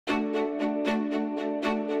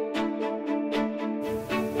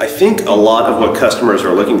I think a lot of what customers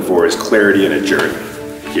are looking for is clarity and a journey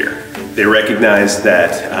here. They recognize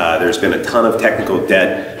that there's been a ton of technical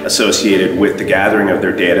debt associated with the gathering of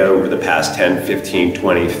their data over the past 10, 15,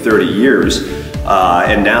 20, 30 years.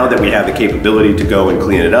 And now that we have the capability to go and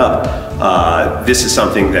clean it up, this is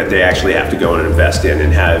something that they actually have to go and invest in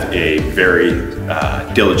and have a very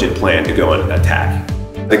diligent plan to go and attack.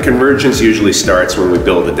 The convergence usually starts when we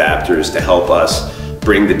build adapters to help us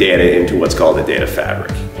bring the data into what's called a data fabric.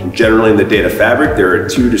 And generally in the data fabric, there are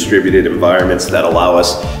two distributed environments that allow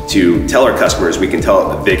us to tell our customers we can tell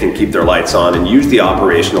that they can keep their lights on and use the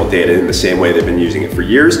operational data in the same way they've been using it for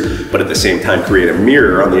years, but at the same time create a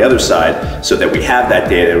mirror on the other side so that we have that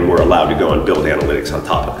data and we're allowed to go and build analytics on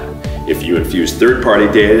top of that. If you infuse third-party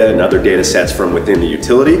data and other data sets from within the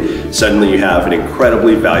utility, suddenly you have an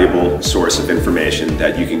incredibly valuable source of information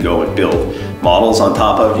that you can go and build models on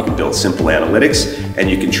top of, you can build simple analytics, and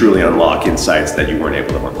you can truly unlock insights that you weren't able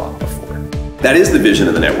to unlock before. That is the vision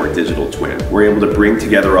of the Network Digital Twin. We're able to bring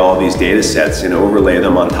together all these data sets and overlay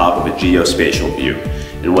them on top of a geospatial view.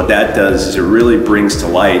 And what that does is it really brings to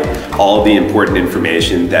light all the important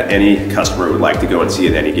information that any customer would like to go and see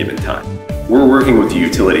at any given time. We're working with the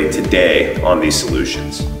utility today on these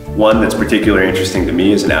solutions. One that's particularly interesting to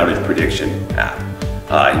me is an outage prediction app,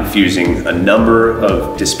 infusing a number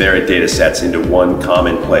of disparate data sets into one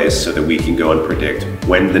common place so that we can go and predict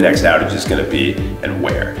when the next outage is going to be and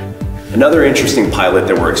where. Another interesting pilot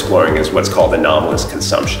that we're exploring is what's called anomalous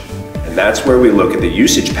consumption. And that's where we look at the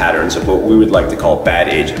usage patterns of what we would like to call bad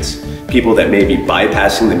agents. People that may be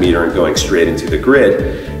bypassing the meter and going straight into the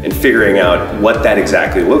grid and figuring out what that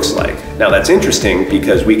exactly looks like. Now that's interesting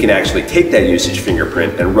because we can actually take that usage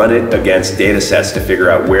fingerprint and run it against data sets to figure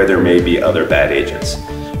out where there may be other bad agents.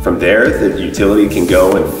 From there, the utility can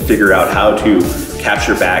go and figure out how to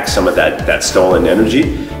capture back some of that stolen energy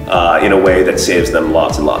in a way that saves them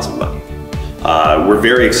lots and lots of money. We're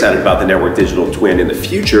very excited about the Network Digital Twin in the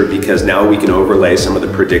future because now we can overlay some of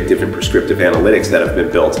the predictive and prescriptive analytics that have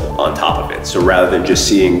been built on top of it. So rather than just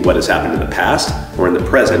seeing what has happened in the past or in the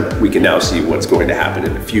present, we can now see what's going to happen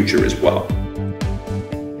in the future as well.